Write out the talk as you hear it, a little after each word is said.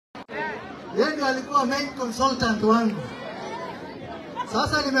Yeye alikuwa main consultant wangu.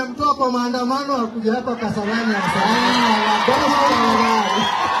 Sasa nimemtoa kwa maandamano akuja hapa Kasarani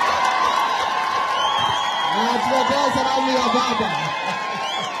Tunatoa salamu ya baba.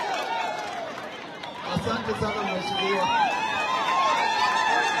 Asante sana mheshimiwa.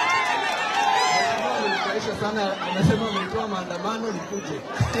 Nimefurahisha sana, anasema mlitoa maandamano nikuje.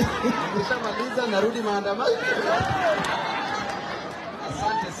 Nikishamaliza narudi maandamano.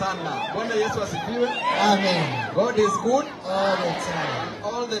 Asante sana. Bwana Yesu asifiwe. Amen. God is good all the time.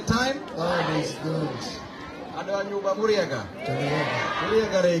 All the time. God is good. Ado nyumba muriega.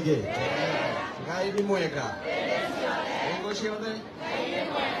 Muriega rege. Ngai ni mwega. Ngo shione.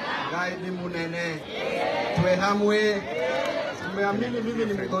 Ngai ni munene. Tuwe hamwe. Tumeamini mimi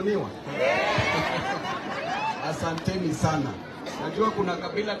nimegoniwa. Asanteni sana. Najua kuna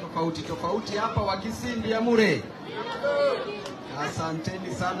kabila tofauti hapa wa Kisindi ya Mure.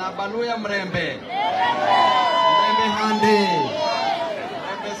 Asanteni sana. Baluya mrembe. Mrembe hande.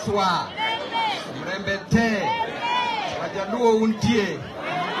 Mrembe swa. Mrembe te. Wajaluo untie.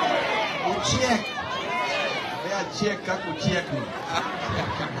 Uchiek. Bea chiek kaku chiek ni.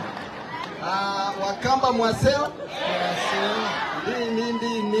 Wakamba mwaseo.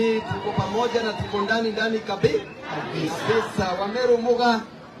 Ni tuko pamoja na tuko ndani kabisa. Wameru muga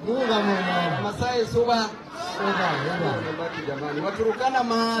Masai suba jamani. Waturukana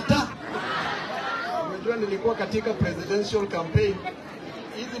mata. Unajua nilikuwa katika presidential campaign.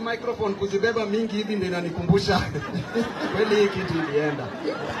 Hizi microphone kuzibeba mingi hivi ndio inanikumbusha kweli hii kitu ilienda.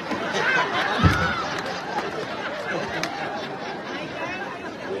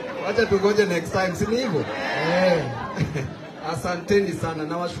 Wacha tungoje next time, si hivyo? Asanteni sana.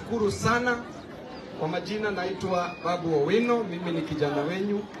 Nawashukuru sana. Kwa majina naitwa Babu Owino, mimi ni kijana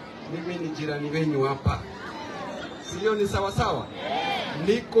wenyu, mimi ni jirani wenyu hapa. Sio ni sawa sawa?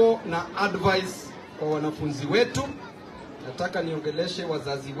 Niko na advice kwa wanafunzi wetu. Nataka niongeleshe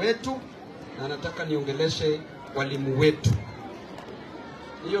wazazi wetu na nataka niongeleshe walimu wetu.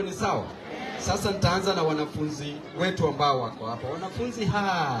 Hiyo ni sawa? Sasa nitaanza na wanafunzi wetu ambao wako hapa. Wanafunzi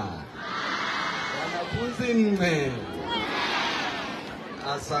wanafunzi mme.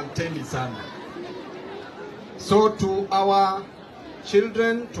 Asanteni sana. So to our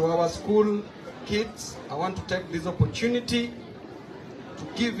children, to our school kids, I want to take this opportunity to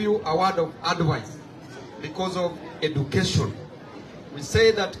give you a word of advice because of education. We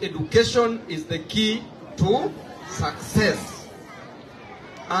say that education is the key to success.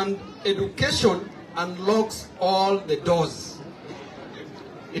 And education unlocks all the doors.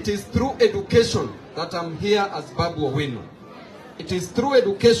 It is through education that I'm here as Babu Owino. It is through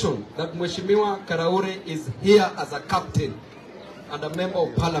education that Mheshimiwa Karaure is here as a captain and a member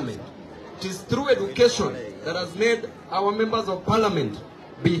of parliament. It is through education that has made our members of parliament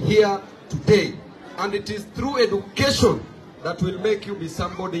be here today. And it is through education that will make you be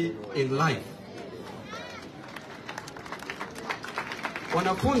somebody in life.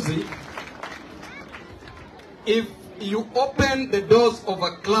 Wanafunzi, if you open the doors of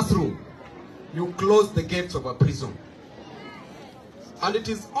a classroom, you close the gates of a prison. And it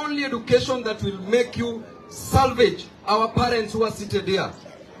is only education that will make you salvage our parents who are seated here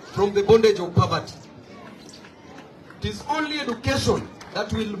from the bondage of poverty. It is only education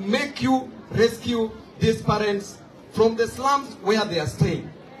that will make you rescue these parents from the slums where they are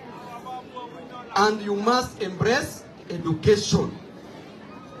staying. And you must embrace education.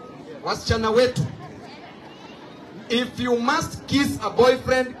 Wasichana wetu, if you must kiss a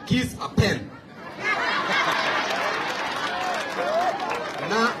boyfriend, kiss a pen.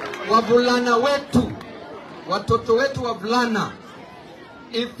 Na wavulana wetu, watoto wetu wavulana,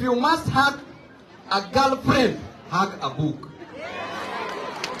 if you must hug a girlfriend, hug a book.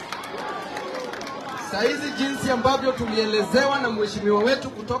 Saizi jinsi ambavyo tulielezewa na mheshimiwa wetu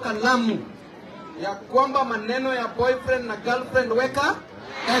kutoka Lamu ya kwamba maneno ya boyfriend na girlfriend weka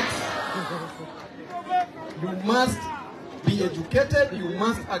X. You must be educated, you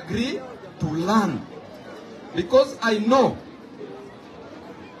must agree to learn. Because I know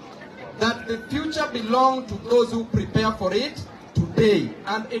that the future belongs to those who prepare for it today.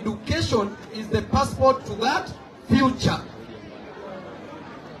 And education is the passport to that future.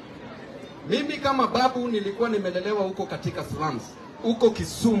 Mimi kama babu nilikuwa nimelelewa huko katika slums, huko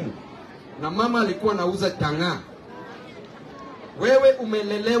Kisumu. Na mama alikuwa anauza tanga. Wewe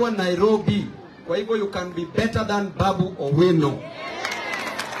umelelewa Nairobi. Kwa hivyo you can be better than Babu Owino.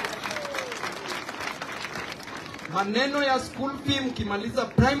 Maneno ya school fee mkimaliza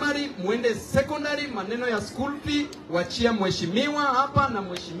primary, muende secondary, maneno ya school fee wachia mheshimiwa hapa na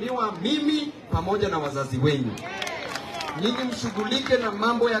mheshimiwa mimi pamoja na wazazi wenyu. nyinyi mshughulike na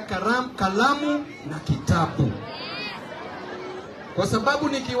mambo ya kalamu na kitabu. Kwa sababu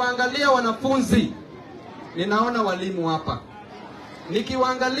nikiwaangalia wanafunzi, ninaona walimu hapa.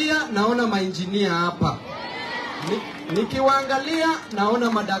 Nikiwaangalia naona mainjinia hapa. Nikiwaangalia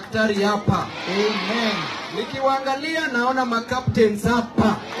naona madaktari hapa. Amen. Nikiwaangalia naona makaptens hapa.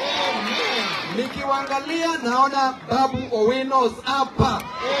 Amen. Nikiwaangalia naona Babu Owinos hapa.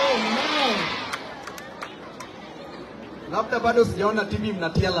 Amen. Labda bado sijaona timu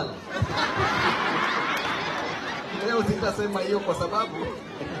mnatia lala. Leo sitasema hiyo kwa sababu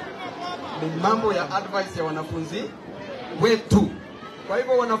ni mambo ya advice ya wanafunzi wetu. Kwa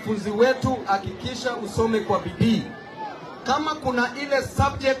hivyo wanafunzi wetu, hakikisha usome kwa bidii. Kama kuna ile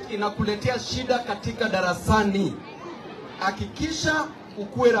subject inakuletea shida katika darasani, hakikisha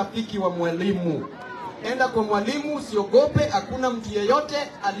ukuwe rafiki wa mwalimu. Enda kwa mwalimu, usiogope. Hakuna mtu yeyote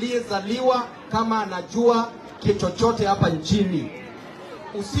aliyezaliwa kama anajua chochote hapa nchini.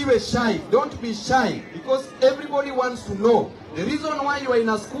 Usiwe shy. Don't be shy, because everybody wants to know. The reason why you are in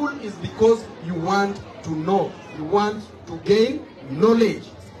a school is because you want to know. You want to gain knowledge.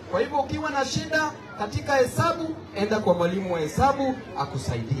 Kwa hivyo ukiwa na shida katika hesabu, enda kwa mwalimu wa hesabu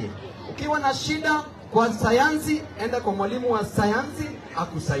akusaidie. Ukiwa na shida kwa sayansi, enda kwa mwalimu wa sayansi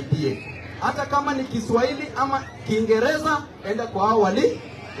akusaidie. Hata kama ni Kiswahili ama Kiingereza, enda kwa hao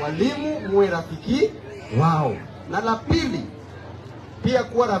walimu, muwe rafiki wao. Na la pili, pia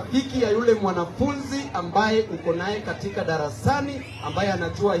kuwa rafiki ya yule mwanafunzi ambaye uko naye katika darasani, ambaye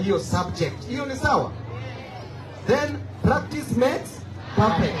anajua hiyo subject. Hiyo ni sawa. Then practice makes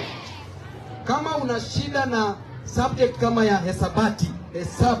perfect. Kama una shida na subject kama ya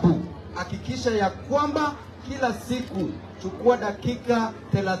hesabu, hakikisha ya kwamba kila siku chukua dakika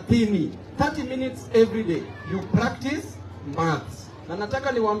 30 minutes every day you practice maths. Na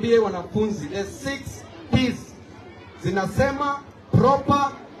nataka niwaambie wanafunzi, the 6 P's zinasema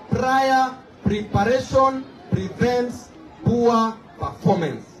proper prior preparation prevents poor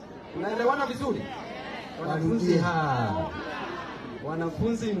performance. Unaelewana vizuri? Wanafunzi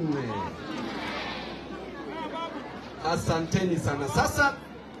wanafunzi asanteni sana. Sasa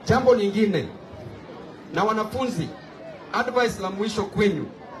jambo lingine, na wanafunzi, advice la mwisho kwenu.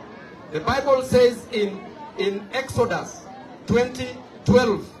 The Bible says in Exodus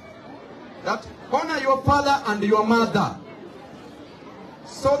 20:12 that honor your father and your mother,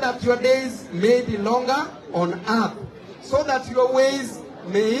 so that your days may be longer on earth, so that your ways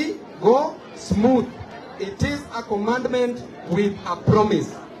may go smooth. It is a commandment with a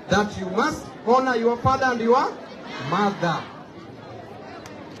promise that you must honor your father and your mother.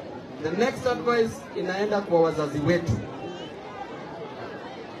 The next advice inaenda kwa wazazi wetu.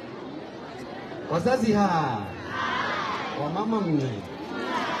 Wazazi wamama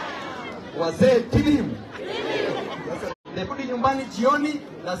wazee timu. Nerudi nyumbani jioni,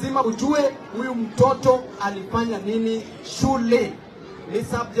 lazima ujue huyu mtoto alifanya nini shule. Ni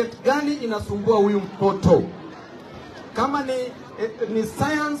subject gani inasumbua huyu mtoto. Kama ni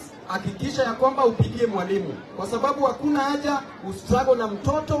science, hakikisha ya kwamba upigie mwalimu, kwa sababu hakuna haja ustruggle na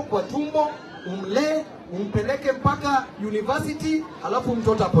mtoto kwa tumbo, umlee, umpeleke mpaka university, alafu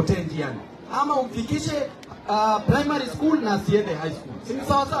mtoto apotee njiani. Ama umfikishe primary school na asiende high school. Si ni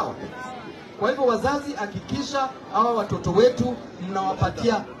sawa sawa? Kwa hivyo wazazi, hakikisha hawa watoto wetu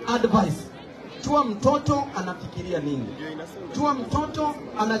mnawapatia advice. Jua mtoto anafikiria nini. Jua mtoto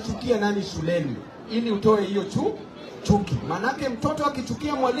anachukia nani shuleni, ili utoe hiyo chuki. Manake mtoto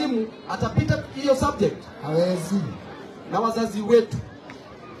akichukia mwalimu atapita hiyo subject, hawezi. Na wazazi wetu,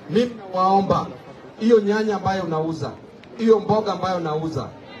 mimi nawaomba, hiyo nyanya ambayo unauza, hiyo mboga ambayo unauza,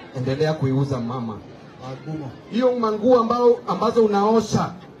 endelea kuiuza mama. Hiyo manguo ambazo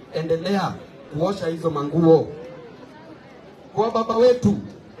unaosha, endelea kuosha hizo manguo. Kwa baba wetu,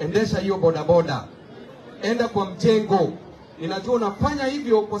 endesha hiyo bodaboda, enda kwa mjengo. Ninajua unafanya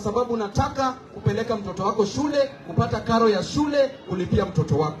hivyo kwa sababu unataka kupeleka mtoto wako shule, kupata karo ya shule, kulipia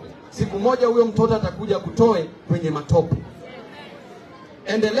mtoto wako. Siku moja huyo mtoto atakuja kutoe kwenye matope.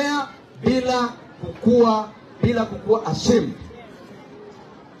 Endelea bila kukua ashamed.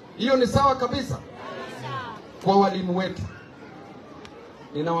 Hiyo ni sawa kabisa. Kwa walimu wetu,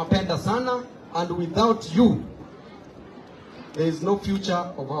 ninawapenda sana, and without you there is no future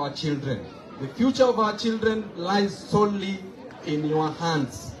of our children. The future of our children lies solely in your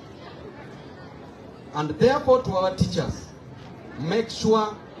hands. And therefore, to our teachers, make sure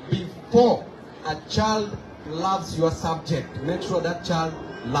before a child loves your subject, make sure that child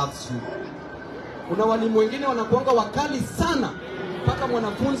loves you. Kuna walimu wengine wanakuanga wakali sana mpaka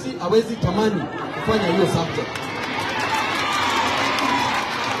mwanafunzi hawezi tamani kufanya hiyo subject.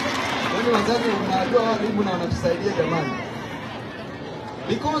 Yaani wazazi wanajua walimu na wanatusaidia jamani.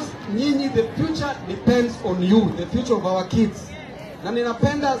 Because nyinyi, the future depends on you, the future of our kids. Na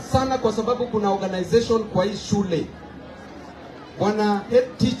ninapenda sana kwa sababu kuna organization kwa hii shule. Bwana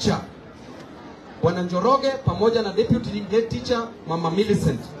head teacher Bwana Njoroge pamoja na deputy head teacher Mama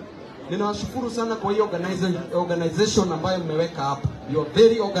Millicent. Ninawashukuru sana kwa hii organization ambayo mmeweka hapa. You are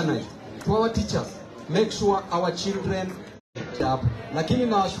very organized. To our teachers, make sure our children up. Lakini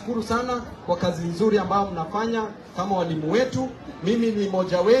nawashukuru sana kwa kazi nzuri ambayo mnafanya kama walimu wetu. Mimi ni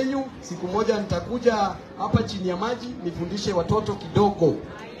mmoja wenyu. Siku moja nitakuja hapa chini ya maji nifundishe watoto kidogo.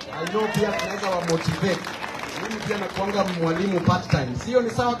 I know pia tunaweza wa motivate. Mimi pia nakuanga mwalimu part time. Sio, ni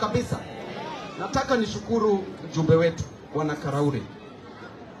sawa kabisa. Nataka nishukuru mjumbe wetu Bwana Karaure.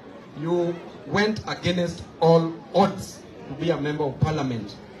 You went against all odds to be a member of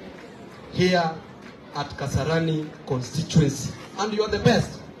parliament here at Kasarani constituency, and you are the best,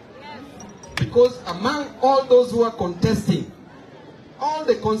 because among all those who are contesting, all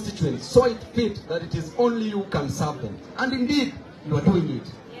the constituents saw it fit that it is only you can serve them, and indeed you are doing it.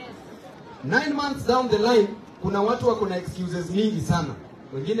 9 months down the line, kuna watu wako na excuses mingi sana.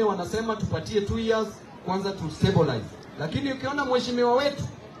 Wengine wanasema tupatie 2 years kwanza to stabilize, lakini ukiona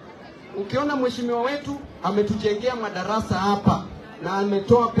mheshimiwa wetu ametujengea madarasa hapa na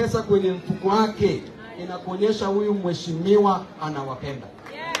ametoa pesa kwenye mfuko wake, inakuonyesha huyu mheshimiwa anawapenda.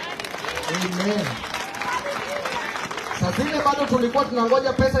 Amen. Sasa zile bado tulikuwa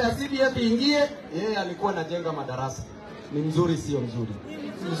tunangoja pesa ya CDF ingie, yeye alikuwa anajenga madarasa. Ni mzuri sio mzuri?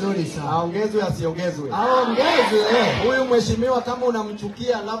 Mzuri sana. Aongezwe asiongezwe? Aongezwe. Huyu mheshimiwa kama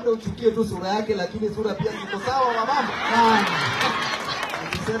unamchukia, labda uchukie tu sura yake, lakini sura pia iko sawa wa mama.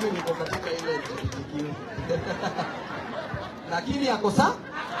 Usiseme niko katika ile kitikio. Lakini yako sawa?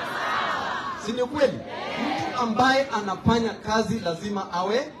 Si ni kweli? Mtu ambaye anafanya kazi lazima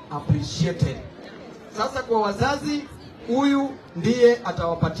awe appreciated. Sasa kwa wazazi, huyu ndiye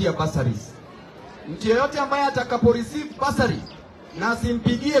atawapatia bursaries. Mtu yeyote ambaye atakapo receive bursary na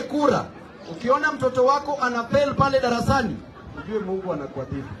asimpigie kura, ukiona mtoto wako anafail pale darasani, ujue Mungu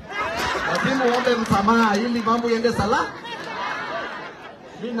anakuadhibu. Lazima uombe msamaha ili mambo yende salama.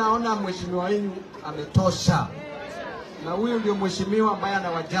 Mimi naona mheshimiwa wenu ametosha. Na huyu ndio mheshimiwa ambaye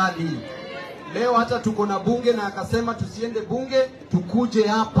anawajali. Leo hata tuko na bunge na akasema tusiende bunge, tukuje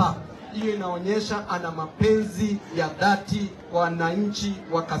hapa. Hiyo inaonyesha ana mapenzi ya dhati kwa wananchi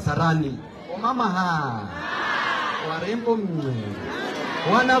wa Kasarani. Mama warembo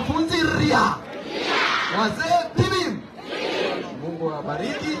wanafunzi ria, wazee tibim. Mungu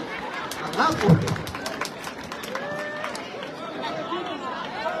awabariki. Alafu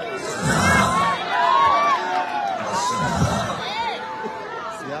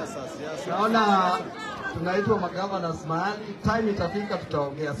naona tunaitwa magavana mahali, time itafika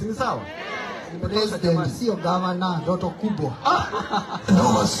tutaongea. Si sawa? President sio gavana, ndoto kubwa.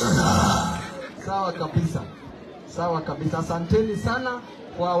 Sawa kabisa. Sawa kabisa. Asanteni sana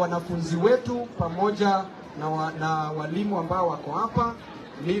kwa wanafunzi wetu pamoja na walimu ambao wako hapa.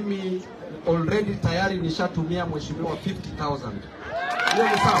 Mimi already tayari nishatumia mheshimiwa 50,000. Hiyo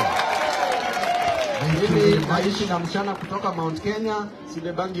ni sawa? Mimi naishi na mchana kutoka Mount Kenya,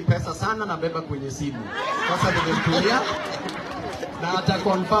 sibebangi pesa sana, na beba kwenye simu. Sasa nimetulia na ata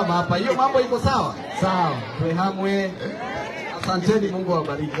confirm hapa. Hiyo mambo iko sawa? Sawa. Tuhamwe. Asanteni, Mungu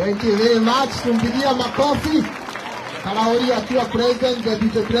awabariki. Thank you very much. Tumpigia makofi. Karauri akiwa president,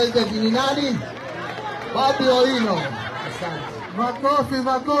 deputy president ni nani? Babu Owino. Asante.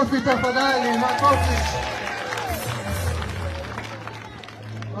 Makofi tafadhali, makofi.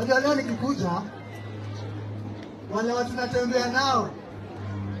 Wajua leo nikikuja, wale watu natembea nao.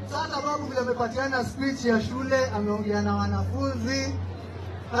 Sasa Babu vile amepatiana speech ya shule, ameongea na wanafunzi.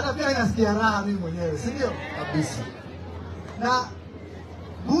 Hata pia inasikia raha mimi mwenyewe, si ndio? Kabisa. Na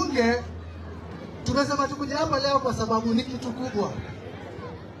bunge tumesema tukuja hapa leo kwa sababu ni kitu kubwa.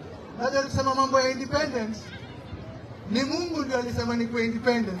 Najua kusema mambo ya independence, ni Mungu ndio alisema ni kwa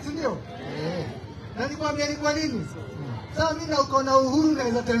independence, si ndio? Na nikwambia ni kwa nini? Sasa mimi na uko na uhuru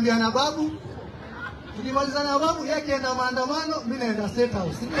naweza tembea na Babu. Tukimaliza na Babu yake enda maandamano, mimi naenda State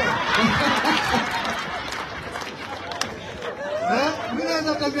House, si ndio? Mimi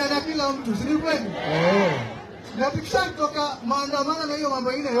naweza tembea na kila mtu, si kweli? Na tukishatoka maandamano na hiyo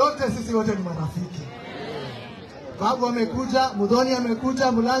mambo ingine yote, sisi wote ni marafiki. Babu amekuja, Mudhoni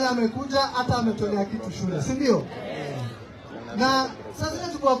amekuja, Mulanya amekuja, hata ametolea kitu shule, si ndio? Na sasa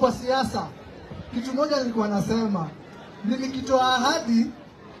tuko kwa siasa. Kitu moja nilikuwa nasema, nikitoa ahadi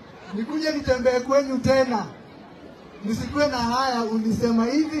nikuje nitembee kwenu tena, nisikuwe na haya ulisema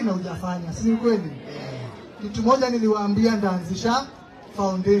hivi na hujafanya, si kweli? Kitu moja niliwaambia, ndaanzisha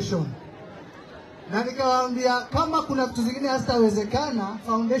foundation. Na nikawaambia kama kuna vitu zingine hazitawezekana,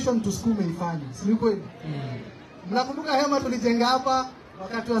 foundation tusukume ifanye. Si kweli? Mnakumbuka hema tulijenga hapa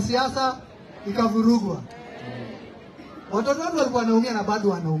wakati wa siasa ikavurugwa. Watoto wetu walikuwa wanaumia na bado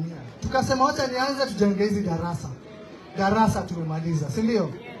wanaumia. Tukasema wacha nianze tujenge hizi darasa. Darasa tumemaliza, si ndio?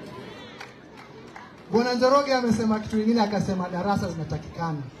 Bwana Njoroge amesema kitu kingine, akasema darasa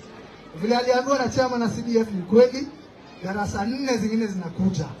zinatakikana. Vile aliambiwa na chama na CDF ni kweli, darasa 4 zingine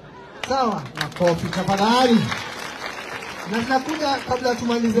zinakuja. Sawa? Makofi tafadhali. Na zinakuja kabla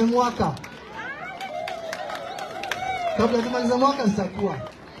tumalize mwaka. Kabla tumalize mwaka zitakuwa.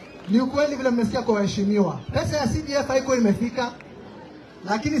 Ni ukweli vile mmesikia kwa waheshimiwa. Pesa ya CDF haiko imefika,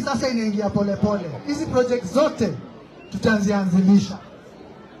 lakini sasa inaingia polepole. Hizi project zote tutazianzilisha.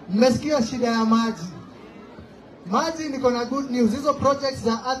 Mmesikia shida ya maji. Maji niko na good news. Hizo projects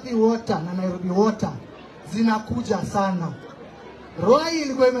za Athi Water na Nairobi Water zinakuja sana. Ruai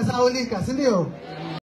ilikuwa imesahaulika, si ndio?